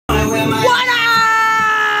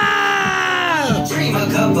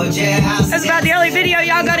That's about the only video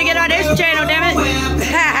y'all gonna get on this channel, damn it.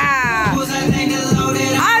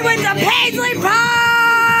 I went to Paisley Park!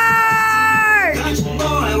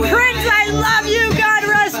 Prince, I love you. God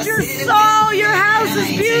rest your soul. Your house is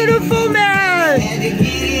beautiful, man.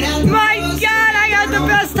 My God, I got the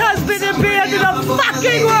best husband and band in the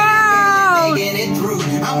fucking world.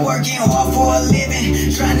 I'm working hard for a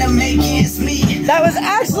living, trying to make ends meet. That was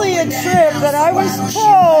actually a trip that I was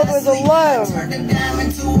told was a loan.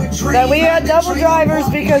 That we had double drivers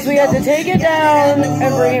because we had to take it down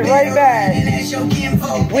and bring it right back.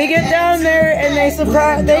 We get down there and they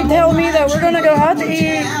tell me that we're gonna go out to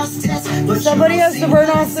eat. Somebody has to burn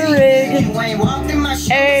off the rig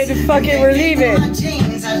and fucking we're leaving.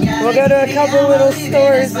 We'll go to a couple little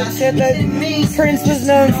stores and shit that Prince was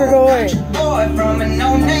known for going.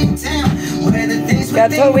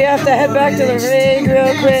 Got told we have to head back to the rig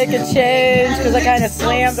real quick and change because I kind of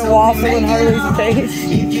slammed a waffle in Harley's face.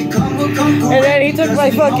 And then he took my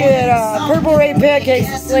fucking purple Ray pancakes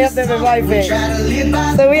and slammed them in my face.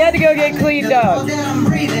 So we had to go get cleaned up.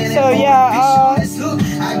 So yeah,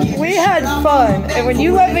 we had fun. And when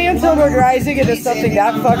you let Vantilburg Rising into something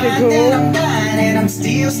that fucking cool,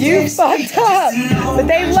 you fucked up. But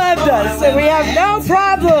they loved us, so we have no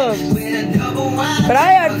problem. But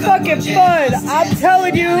I had fucking fun. I'm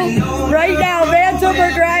telling you right now,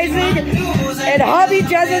 Vantilburg Rising and hubby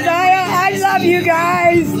Jezediah, I love you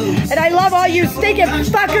guys. And I love all you stinking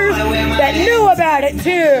fuckers that knew about it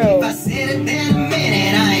too.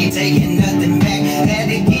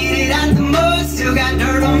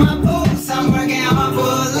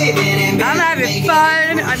 I'm having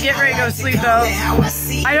fun. I'm getting ready to go sleep though.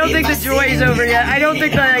 I don't think the joy is over yet. I don't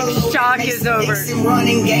think the like shock is over. I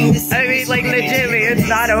mean, like legitimately, it's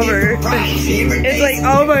not over. It's like,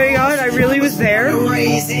 oh my God, I really was there. I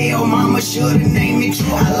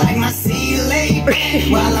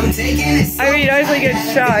mean, I was like in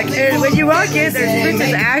shock. And when you walk in, there's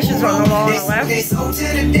Prince's ashes on the wall on the left,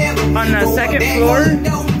 on the second floor,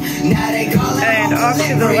 and off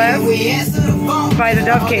to the left by the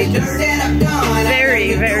dove cages.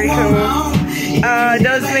 Very, very cool.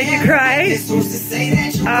 Does make you cry.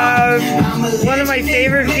 One of my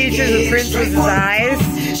favorite features of Prince was his eyes.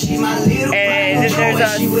 And there's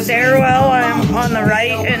a stairwell on the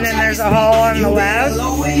right, and then there's a hall on the left.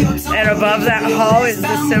 And above that hall is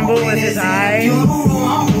the symbol with his eye.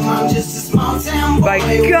 My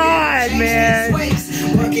God, man.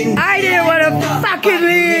 I didn't want to fucking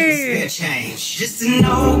leave.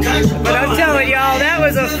 But I'm telling y'all, that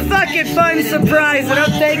was a fucking fun surprise, and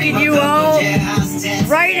I'm thanking you all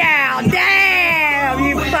right now. Damn,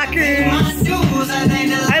 you fuckers.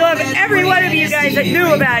 I love every one of you guys that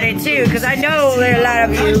knew about it too, because I know there are a lot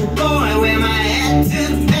of you.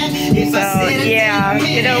 So, yeah,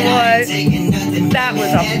 you know what? That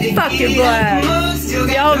was a fucking blast.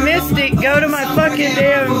 Y'all missed it. Go to my fucking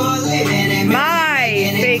damn,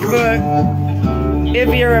 my Facebook, if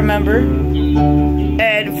you remember,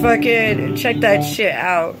 and fucking check that shit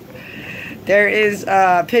out. There is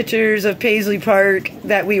pictures of Paisley Park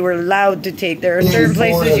that we were allowed to take. There are certain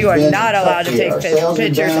places you are not allowed to take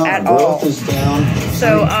pictures at all.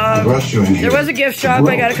 So, there was a gift shop.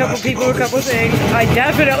 I got a couple people, a couple things. I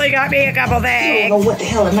definitely got me a couple things. I don't know what the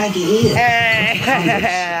hell a Nike is.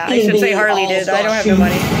 I should say Harley did. I don't have no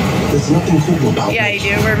money. There's nothing cool about it. Yeah, you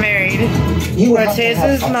do. We're married. What's his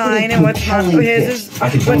is mine, and what's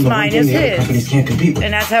mine is his.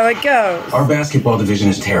 And that's how it goes. Our basketball division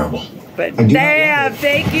is terrible. But damn,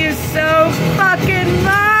 thank you so fucking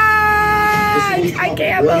much! I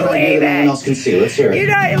can't believe it. Else can see. Let's hear it. You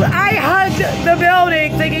know, I hugged the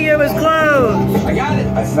building thinking it was closed. I got it.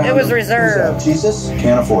 I found it was reserved. Jesus,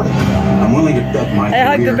 can't afford it. I'm willing to bet my I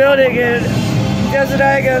hugged the building and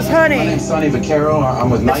Jezediah goes, honey, my name's Sonny Vaccaro. I'm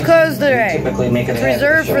with Nike. It's closed today. It's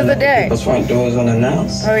reserved for the day. Those front doors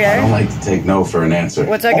unannounced. Oh, yeah? I don't like to take no for an answer.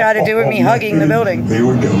 What's that got to do with me hugging the building? There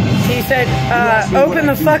we go. He said, open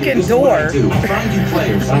the fucking door. Find you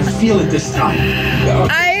players. I feel it this time.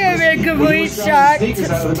 I am in complete shock.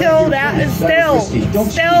 Still.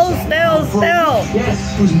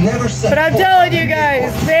 But I'm telling you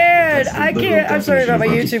guys, man, I can't. I'm sorry about my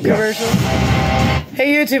YouTube commercial.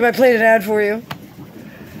 Hey, YouTube, I played an ad for you.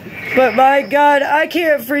 But my God, I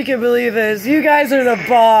can't freaking believe this. You guys are the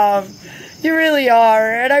bomb. You really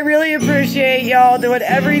are. And I really appreciate y'all doing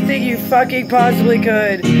everything you fucking possibly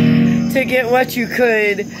could to get what you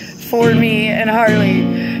could for me and Harley.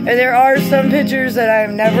 And there are some pictures that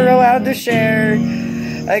I'm never allowed to share.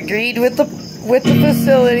 Agreed with the with the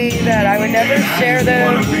facility that I would never share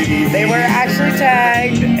them. They were actually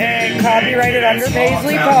tagged and copyrighted under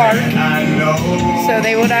Paisley Park, so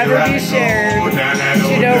they will never be shared.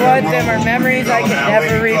 You know what? Them are memories I can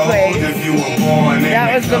never replace.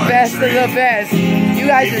 That was the best of the best. You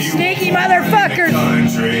guys are sneaky motherfuckers.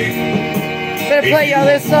 Gonna play y'all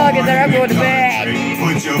this song and then I'm going to bed.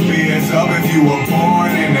 Put your hands up if you were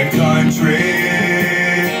born in the country.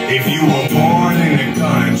 If you were born in the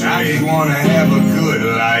country, I just wanna have a good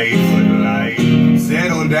life.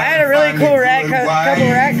 Settle down. I had a really cool couple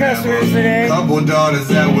rat customers today. Couple daughters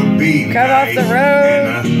that would be come off the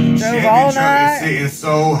road, drove all night.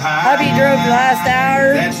 So hubby drove the last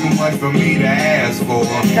hour. That's too much for me to ask for.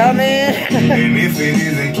 Come in. And if it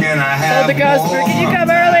isn't, can I have told the customer, more? Can you come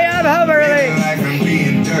early? I'm home early.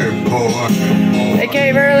 They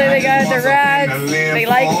came early, they got the rats, they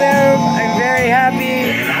like them, I'm very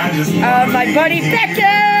happy. My buddy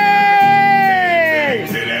Beckett!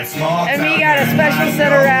 And we got a special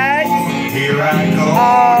set of rats.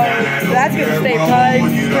 That's going to stay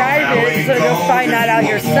private, so you'll find that out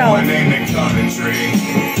yourself.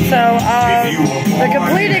 So, the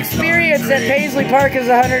complete experience at Paisley Park is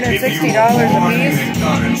 $160 a piece.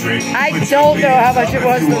 I don't know how much it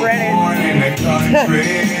was to rent it.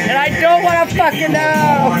 And I don't want to fucking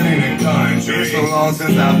know. So long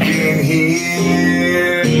since I've been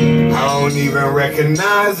here, I don't even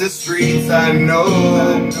recognize the streets. I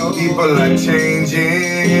know people are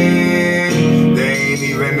changing. They ain't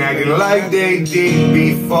even acting like they did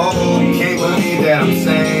before. Can't believe that I'm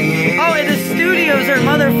saying. Oh, and the studios are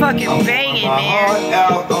motherfucking banging,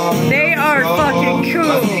 man. They are fucking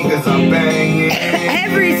cool.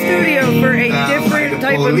 Every studio for a different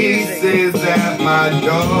type of music. It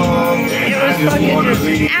was fucking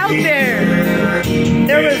just out there.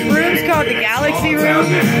 There was rooms called the Galaxy Room.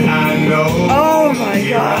 Oh my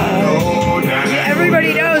god. Yeah,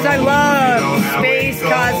 everybody knows I love space,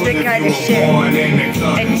 cosmic kind of shit.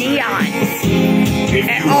 And neons. And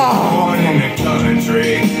oh.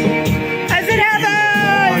 I said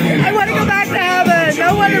heaven! I want to go back to heaven!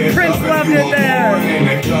 No wonder Prince loved it there.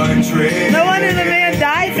 No wonder the man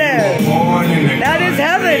died there. That is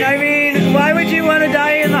heaven. I mean, why would you want to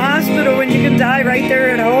die in the hospital when you can die right there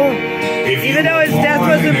at home? Even though his death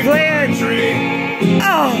wasn't planned.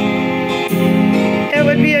 Oh! It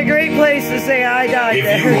would be a great place to say I died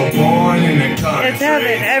there. It's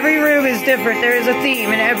heaven. Every room is different. There is a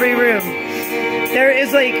theme in every room. There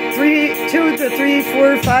is like 2 to 3,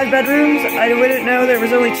 4, 5 bedrooms. I wouldn't know. There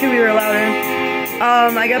was only 2 we were allowed in.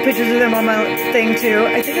 I got pictures of them on my thing too.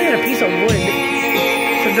 I think I had a piece of wood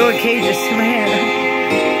from Noah Cage's man.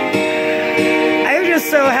 I'm just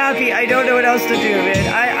so happy. I don't know what else to do, man.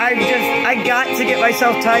 I got to get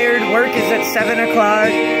myself tired. Work is at 7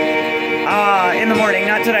 o'clock in the morning,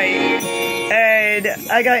 not tonight. And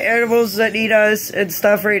I got animals that need us and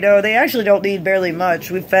stuff right now. They actually don't need barely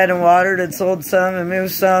much. We fed and watered and sold some and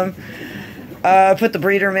moved some. Put the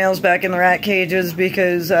breeder males back in the rat cages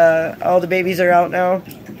because all the babies are out now.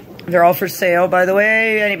 They're all for sale, by the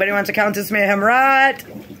way. Anybody wants a Countess Mayhem rat?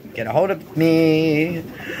 Get a hold of me.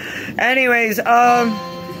 Anyways, I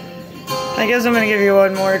guess I'm going to give you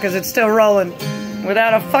one more because it's still rolling.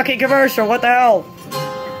 Without a fucking commercial. What the hell?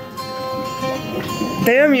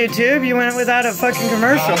 Damn, YouTube, you went without a fucking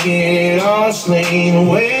commercial. I get on sleep the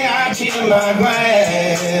way I tip my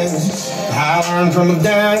glass. I learned from the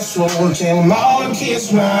dance floor, tell them all to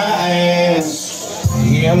kiss my ass.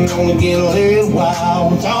 Yeah, I'm gonna get a little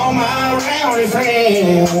wild with all my rowdy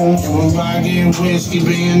friends. If I get whiskey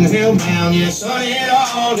being hellbound, yes, son, it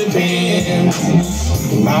all depends.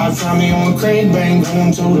 Might find me on a crate bank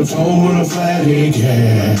going toe to toe with a flathead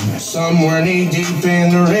cat. Somewhere knee deep in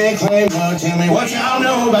the reclaim mud. Tell me what y'all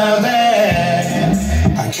know about that.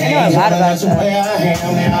 I can't help that's the way I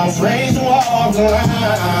am. And I was raised to walk the line.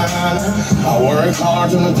 I work hard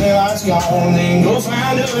till the daylight's gone, then go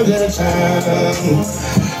find a good time.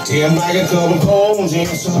 10 back a couple coals in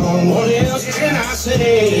some. What else can I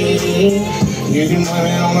say? You can blame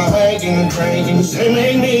it on the hiking and drinking, 'cause they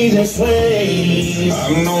make me this way.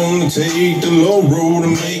 I'm known to take the low road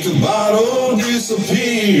and make a bottle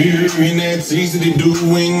disappear. And that's easy to do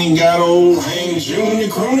when you got old Hank Jr.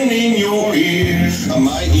 crooning in your ear. I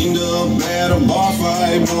might end up at a bar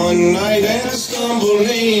fight one night and stumble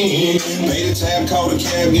in. Pay the tab, call the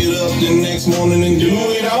cab, get up the next morning and do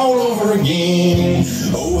it all over again.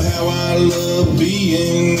 Oh, how I love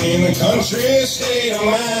being in the country state of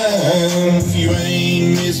mind. If you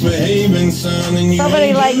ain't misbehaving, son, and you somebody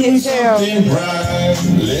ain't like doing it too. something right.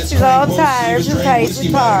 She's all tired. Her face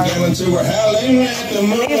is hard. These ones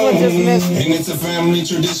just missing. And it's a family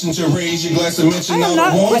tradition to raise your glass and mention all the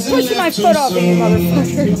Quit ones that pushing my left foot off, you too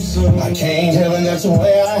motherfucker. soon. I can't help it, that's the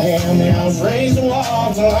way I am. Yeah, I was raised to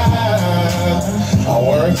walk the line. I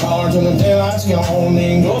work hard till the daylight's gone,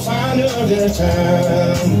 then go find a good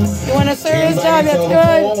time. You want a service dog that's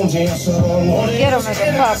good? Get him as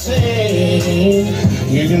a pup.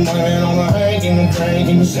 You can blame it on the hike and the drink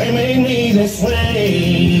and say make me this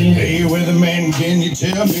way. Hey, weatherman, can you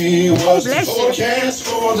tell me what's the forecast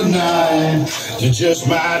for the night? There just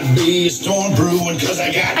might be a storm brewing, cause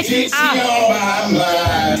I got Dixie on my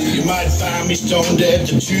mind. You might find me stoned at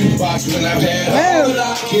the jukebox when I've had all that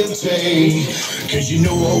I can take. Cause you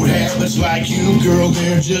know old habits like you, girl,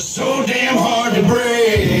 they're just so damn hard to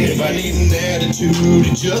break. If I need an attitude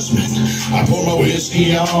adjustment, I pour my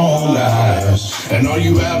whiskey on ice. And all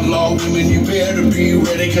you outlaw women, you better be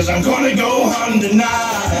ready, cause I'm gonna go hunting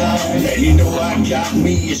tonight. And you know I got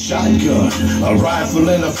me a shotgun, a rifle,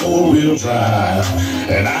 and a four-wheel drive.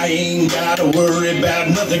 And I ain't gotta worry about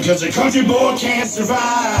nothing, cause a country boy can't survive.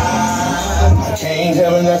 I can't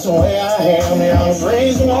help it, that's the way I am. Yeah, I was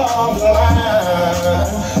raised to walk the line.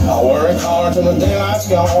 I work hard till the daylight's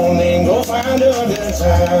gone, then go find a good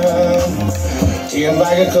time. Take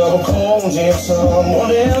back a couple cold gins, son.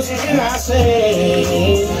 What else can I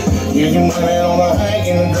say? You can blame it on the hike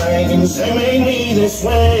and the drink and say make me this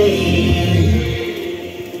way.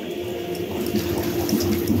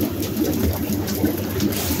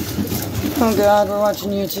 Oh God, we're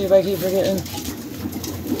watching YouTube. I keep forgetting.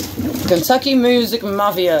 Kentucky Music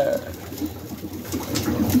Mafia.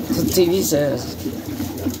 That's what TV says.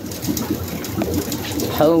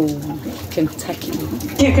 Home, Kentucky.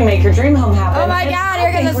 You can make your dream home happen. Oh my God,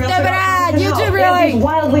 here comes a stupid ad. YouTube really.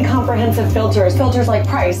 Wildly comprehensive filters like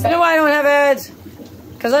price. You know why I don't have ads?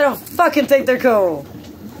 Because I don't fucking think they're cool.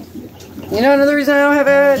 You know another reason I don't have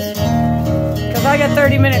ads? Because I got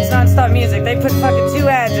 30 minutes non-stop music. They put fucking 2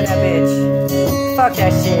 ads in that bitch. Fuck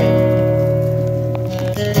that shit.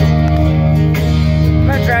 I'm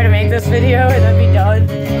gonna try to make this video and then be done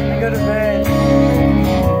and go to bed.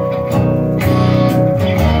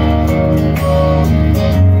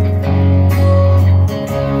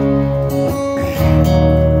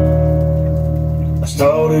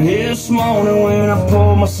 Started this morning when I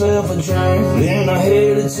poured myself a drink. Then I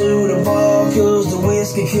headed to the bar cause the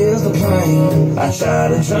whiskey kills the pain. I tried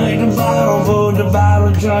to drink the bottle but the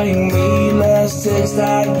bottle drank me. Last text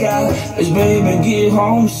I got is baby get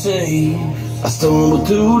home safe. I stumbled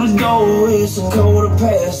through the door, it's a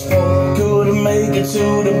 4:15. Couldn't make it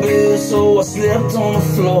to the bed, so I slept on the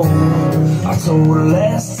floor. I told her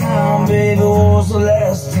last time, baby, was the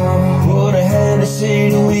last time. But I had a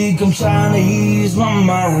city week, I'm trying to ease my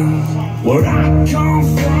mind. Where I come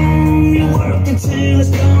from, you work until it's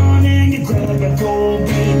done, and you grab that cold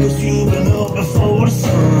beer, cause you've been up before the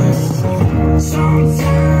sun.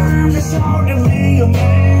 Sometimes it's hard to be a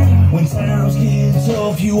man. When times get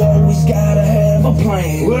tough, you always gotta have a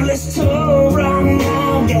plan. Well, it's tough right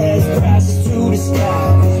now, gas prices to the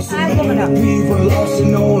sky. So many people lost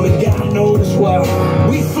and only God knows why.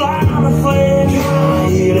 We fly the flag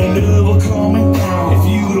high, it ain't never coming down. If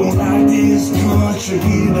you don't like this country,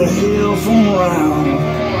 get the hell from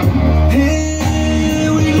around. Hey,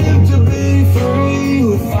 we live to be free.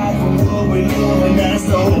 We fight for what we love, and that's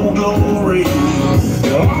the whole glory.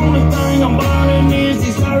 The only thing I'm burning is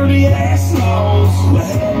these dirty ass laws. What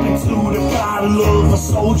happened to the bottle of the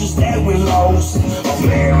soldiers that we lost?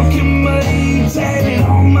 American made, tatted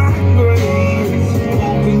on my grave.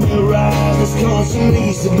 Open your eyes, this country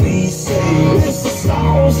needs to be saved. It's the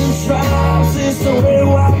stars and stripes, it's the red,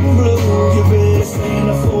 white, and blue. You better stand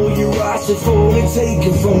up for your rights before they take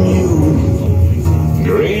it from you.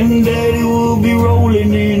 Granddaddy would be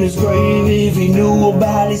rolling in his grave if he knew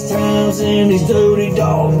about these times and these dirty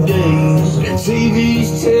dog days. The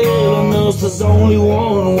TV's telling us there's only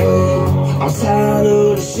one way. I'm tired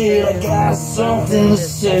of the shit, I got something to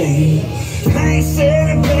say. They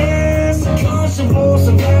said it best, the country will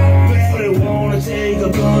survive. If they wanna take the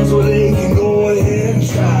guns, well they can go ahead and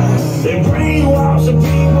try. They brainwash the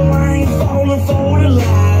people, I ain't falling for the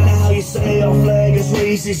lie. Say our flag is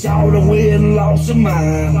racist, y'all done went and lost your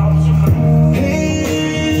mind.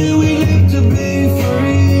 Hey, we live to be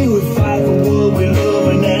free. We fight for what we love,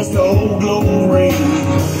 and that's the whole glory.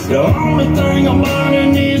 The only thing I'm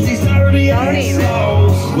learning is these dirty ass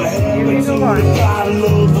laws. What happened to the bottle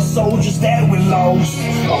of the soldiers that we lost?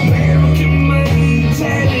 American made,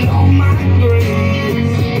 tatted on my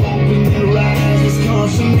grave. Open your eyes, this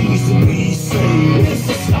country needs to be saved. It's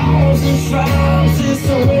the stars and stripes, it's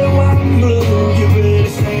the red, white, and blue. You better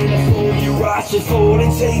stand up for your rights before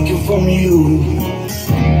you.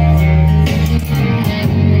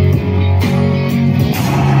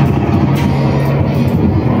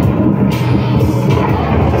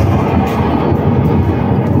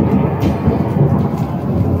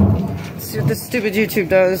 See what this stupid YouTube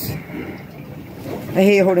does. I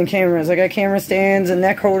hate holding cameras. I got camera stands and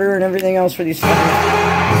neck holder and everything else for these fucking...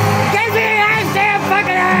 Get me ass damn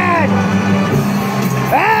fucking head!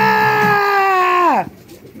 Ah!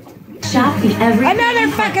 Shop the everything Another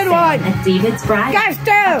fucking one! At David's Bridal. Guys,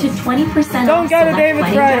 Up to 20% don't off go to select David's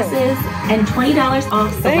wedding Bridal. dresses and $20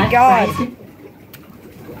 off select Thank God. bridesmaids.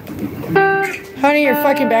 Honey, your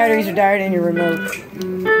fucking batteries are dying in your remote.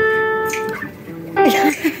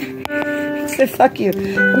 Say fuck you.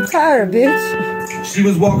 I'm tired, bitch. She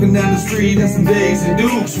was walking down the street in some Days and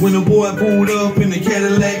Dukes when a boy pulled up in the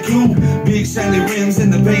Cadillac coupe. Big shiny rims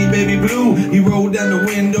and the paint baby blue. He rolled down the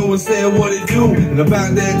window and said what it do. And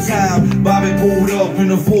about that time, Bobby pulled up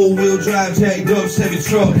in a four-wheel drive jacked up Chevy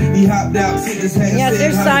truck. He hopped out, took his hand. Yeah, said,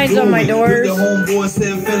 there's "How signs you on my doing?" doors. The homeboy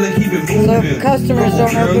said, "Fella, keep it moving." So if customers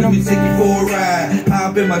don't Girl, open let me them. take you for a ride.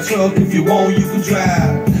 Hop in my truck if you want, you can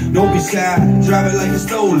drive. Don't be shy, drive it like you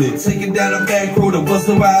stole it. Take it down the back road and bust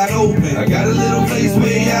it wide open. I got a little place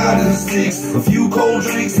way out in the sticks. A few cold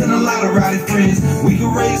drinks and a lot of rowdy friends. We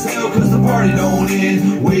can raise hell cause the party don't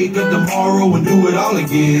end. Wake up tomorrow and do it all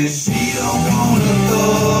again. She don't want a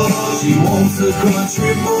thug, she wants a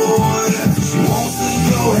country boy. She wants to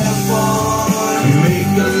go have fun,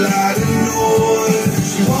 make a lot of noise.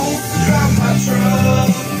 She wants to drive my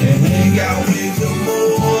truck and hang out with the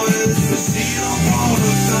boys. But she don't want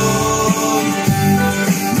a thug,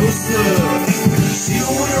 no sir. She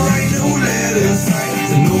don't wanna write no letters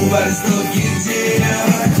to nobody stuck in jail.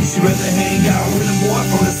 She rather hang out with a boy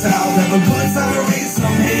from the south, have a good time and raise some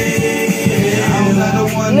hell. I'm not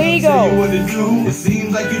the one to tell you what to do. It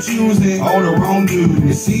seems like you're choosing all the wrong dude.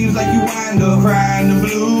 It seems like you wind up crying the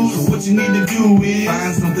blues. So what you need to do is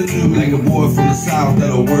find something new. Like a boy from the south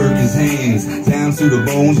that'll work his hands down to the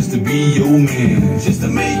bone just to be your man. Just to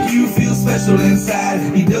make you feel special inside.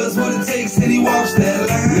 He does what it takes and he walks that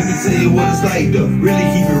line. Let me tell you what it's like to really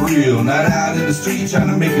keep it real. Not out in the street trying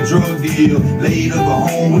to make a drug deal. Laid up at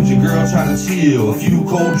home with your girl trying to chill. A few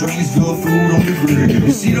cold drinks, good food on the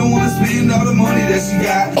grill. She don't want to spend all the money that she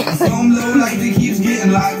got. Some low life that keeps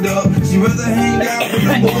getting locked up. She rather hang out with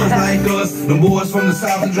the boys like us. The boys from the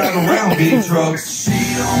south that drive around big trucks. She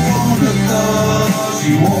don't want a thug,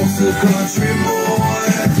 she wants a country boy.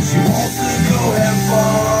 She wants to go have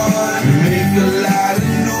fun, make a lot of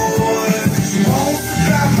noise. She wants to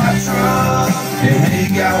drive my truck and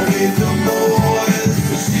hang out with the boys.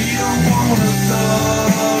 But she don't want a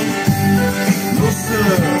thug, no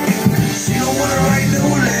sir. She don't wanna write no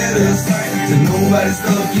letters to nobody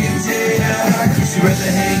stuck in jail. She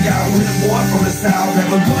rather hang out with a boy from the south,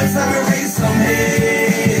 have a good time and raise some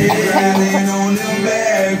hell. Riding on them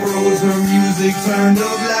back roads, her music turned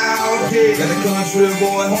up loud. Got a country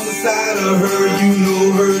boy on the side of her, you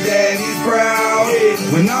know her daddy's proud.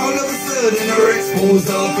 When all of a sudden her ex pulls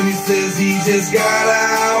up and he says he just got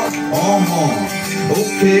out.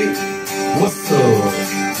 Okay, what's up?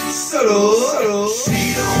 Shut up.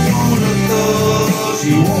 She don't want a thug,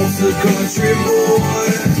 she wants a country boy.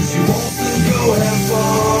 She wants to go have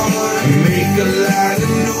fun, make a lot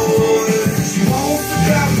of noise. She wants to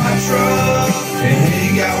drive my truck and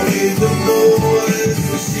hang out with the boys.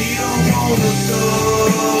 But she don't want a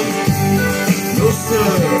thug, no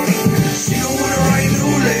sir. She don't wanna write no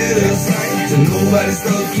letters to nobody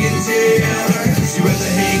stuck in jail. She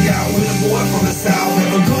rather hang out with a boy from the south,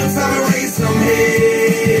 have a good time and raise some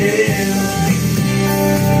hell.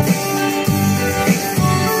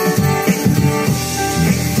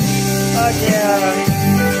 Fuck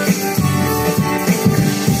yeah.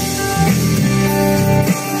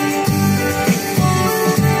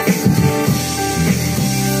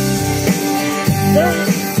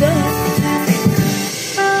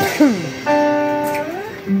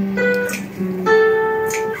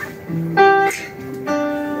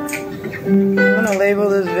 I'm gonna label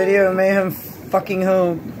this video Mayhem fucking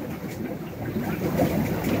home.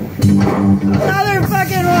 Another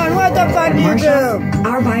fucking one! What the fuck do you do?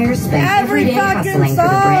 Our buyers spend every day fucking hustling for the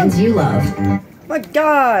song. brands you love. My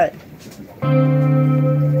God!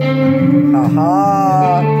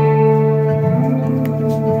 Haha!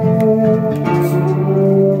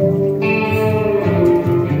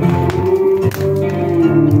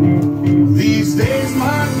 These days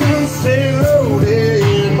my guns stay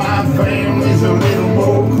loaded, my family's a little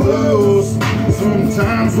more close.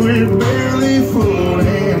 Sometimes we're barely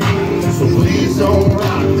floating, so please don't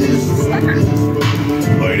rock this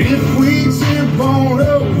boat. But if we tip on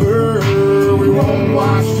over, we won't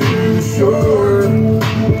wash to the shore.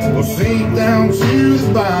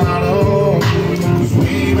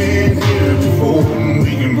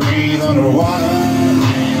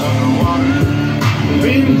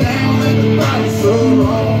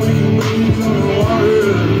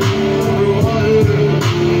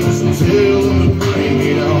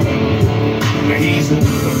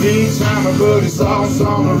 sauce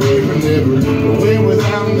on the river, never went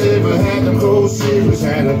without, never had them cold shivers.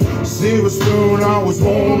 Had a silver spoon, always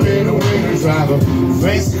warm in the winter. Drive a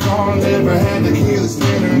fancy car, never had the keyless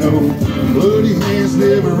spinner. No bloody hands,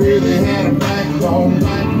 never really had a backbone.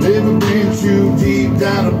 Never been too deep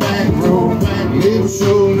down a back road. Never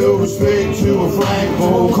showed no respect to a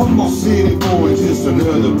flagpole. Come on, city boy, just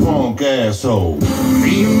another punk asshole.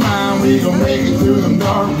 Me and mine, we gon' make it through them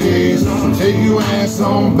dark days. Take your ass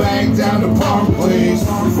on back down to Park Place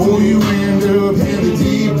before you end up in the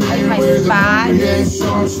deep end where the movie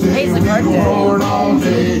sharks stay. We go hard all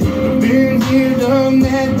day. Been here, done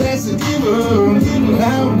that, that's a given.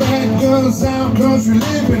 Out back, guns out, country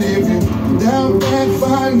living. If you doubt that,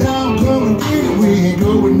 find out, come and get it. We ain't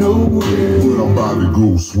going nowhere, but I'm about to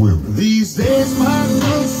go swimming. These days my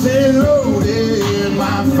guns stay loaded.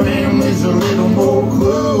 My family's a little more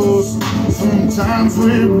close. Sometimes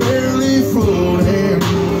we're barely floating,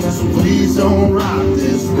 so please don't rock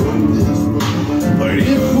this boat. But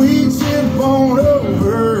if we tip on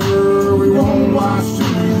over, we won't wash to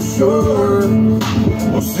the shore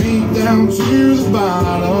or sink down to the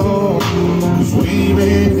bottom, 'cause we've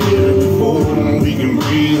been here before. We can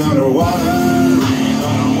breathe underwater.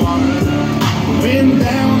 Been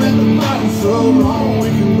down at the bottom so long, we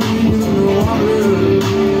can breathe underwater.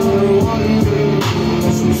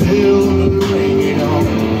 So tell them to bring it on.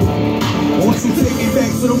 Once you take it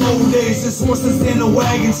back to the old days, just horses in the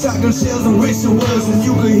wagon, shotgun shells and rituals, and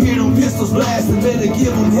you can hear them pistols blasting. Better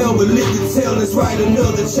give them hell, but live to tell. Let's write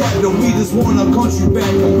another chapter. We just want our country back,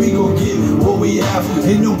 and we gon' get what we have.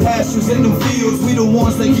 In them pastures, in them fields, we the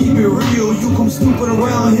ones that keep it real. You come stupid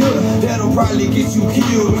around here, that'll probably get you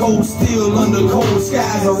killed. Cold steel under cold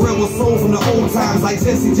skies, a rebel soul from the old times, like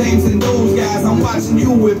Jesse James and those guys. I'm watching you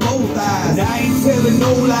with both eyes. I ain't telling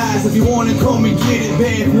no lies. If you wanna come and get it,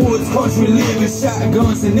 backwoods country living,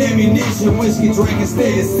 shotguns and ammunition, whiskey drinking,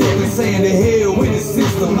 steady sipping, saying to hell with the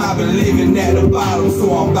system. I've been living at the bottom, so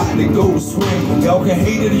I'm about to go swim. Y'all can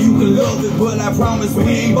hate it or you can love it, but I promise we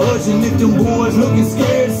ain't budging. If them boys looking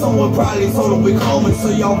scared, someone probably told them we coming, so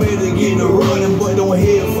y'all better get to running, but don't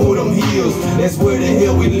head for them hills. That's where the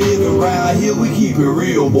hell we live around here. We keep it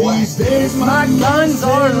real, boy. These days my guns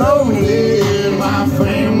are loaded. My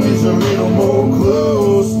family's a little more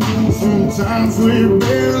close. Sometimes we're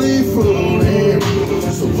barely floating,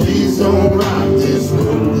 so please don't rock this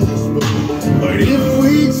boat. But if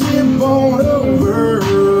we tip on over,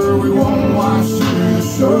 we won't wash to the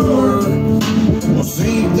shore or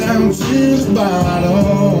sink down to the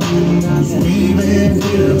bottom, 'cause we've been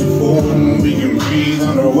here before. We can breathe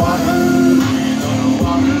underwater.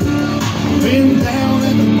 Been down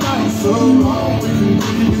at the bottom so long, we can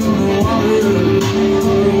breathe underwater.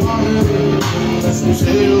 So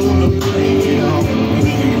tell them to bring it on.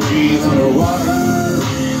 We can breathe underwater.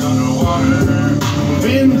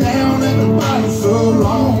 Been down at the bottom so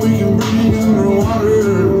long, we can breathe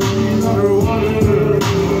underwater.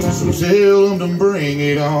 So tell them to bring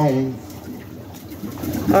it on.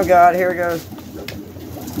 Oh God, here it goes.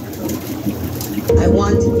 I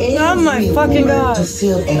want every my fucking God. to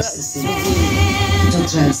feel ecstasy, to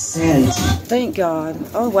transcend. Thank God.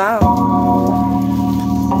 Oh wow.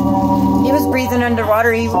 He was breathing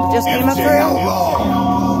underwater. He just came up through.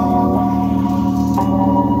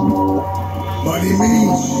 Money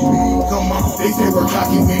means, come on. They say we're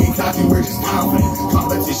cocky, we ain't cocky, we're just confident.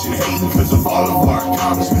 Competition hating because of all of our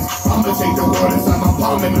accomplishments. I'ma take the world inside my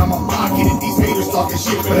palm and I'ma pocket it. These haters talking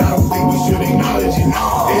shit, but I don't think we should acknowledge it.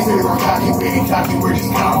 They say we're cocky, we ain't cocky, we're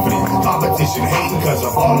just confident. Competition hating because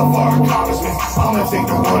of all of our accomplishments. I'ma take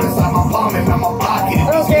the world inside my palm and I'ma pocket it.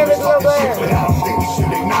 These haters talking shit, but I don't think we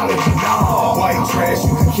should acknowledge it. White trash,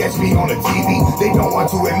 you can catch me on the TV. They don't want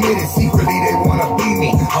to admit it, secretly they wanna be me.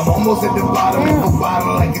 I'm almost at the bottom of the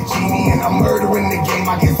bottle like a genie, and I'm murdering the game.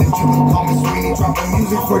 I guess that you can call me Sweeney. Dropping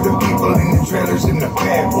music for the people in the trailers in the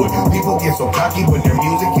backwood. People get so cocky, but their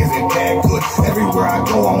music isn't that good. Everywhere I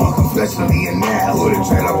go, I'm welcome, especially in that hood. A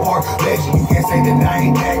trailer park legend, you can't say that I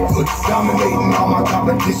ain't that good. Dominating all my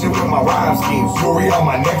competition with my rhyme schemes. Jewelry on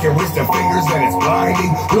my neck and wrist and fingers, and it's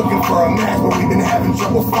blinding. Looking for a match, but we've been having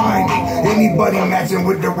trouble finding anybody matching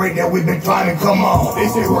with the rate that we've been climbing. Come on, they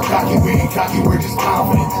say we're cocky, we ain't cocky, we're just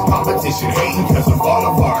confident. Competition hating because of all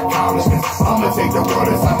of our accomplishments. I'ma take the world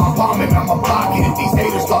inside my palm and I'ma pocket it. These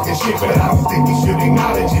haters talking shit, but I don't think we should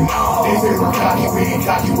acknowledge it. They say we're cocky, we ain't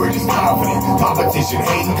cocky, we're just confident. Competition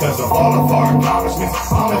hating because of all of our accomplishments.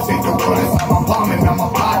 I'ma take the world inside my palm and I'ma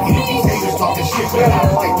pocket it. These haters talking shit, but I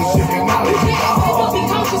don't think we should acknowledge it. Don't be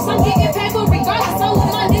cautious, I'm getting paid for regardless. All of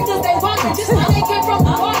my niggas, they ballin', just like they came from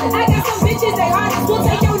the garden. I got some bitches, they hardest. We'll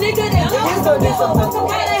take your nigga, they love. Don't give a fuck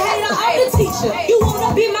about a hater, I'm the teacher. You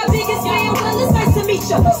wanna be my biggest fan, well, it's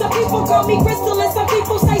Keisha. Some people call me Crystal and some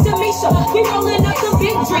people say Demisha. We rolling up some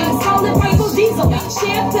big dreams, calling rifle diesel.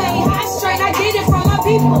 Champagne, high strain, I get it from my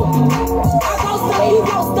people. I post up, you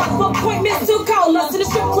roast up, appointments to call us. In the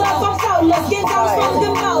strip club, I'm flawless, get down from the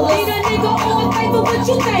mall. Need a nigga on paper, what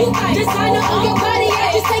you think? Designer on your body,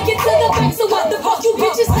 I just take it to the back. So what the fuck you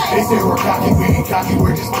bitches think? They say we're cocky, we ain't cocky,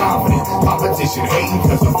 we're just confident. Competition hating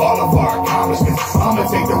cause of all of our accomplishments. I'ma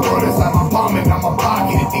take the world inside my palm and I'ma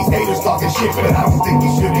pocket it. These haters talking shit, but I don't think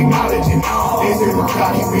you should acknowledge it. They say we're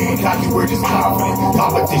cocky, we ain't cocky, we're just confident.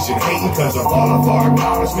 Competition hating cause of all of our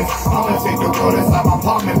accomplishments. I'ma take the world inside my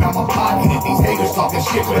palm and I'ma pocket it. These haters talking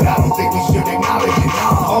shit, but I don't think we should acknowledge it.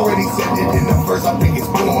 Already said it in the verse, I think it's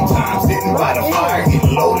boom time. Sitting by the fire,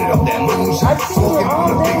 getting loaded up that moonshine. Smoking on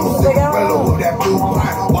the big Cinderella with that blue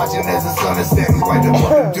pine. Watching as the sun is setting right above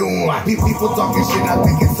the doom line. People talking shit, I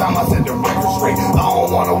think it's time I set the record straight. I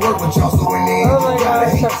don't wanna work with y'all, so in the end, you gotta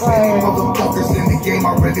hate. Many motherfuckers in the game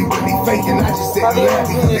are really faking. I just sit and laugh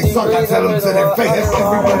because they suck. I tell them to their face.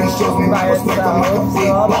 Everybody shows me my respect. I'm like a big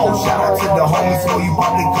boss. Shout out to the homies, so you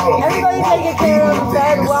probably call them big boss. Even if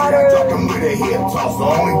they in the street, I drop them with a hip toss. The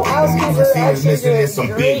only thing the music scene is missing is some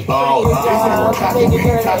big balls.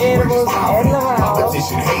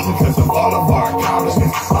 Competition hating cause of all of our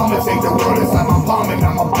accomplishments. I'ma take the world inside my palm and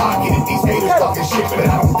I'ma pocket it. These haters talking shit, but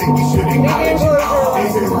I don't think we should acknowledge it. They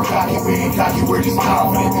say we're cocky, we ain't cocky, we're just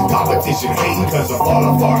confident. Competition hating cause of all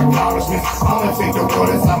of our accomplishments. I'ma take the world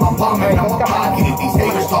inside my palm and I'ma pocket it. These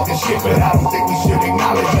haters talking shit, but I don't think we should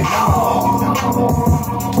acknowledge it.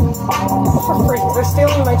 For free, they're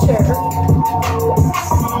stealing my chair.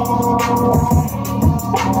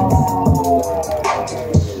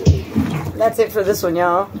 That's it for this one,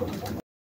 y'all.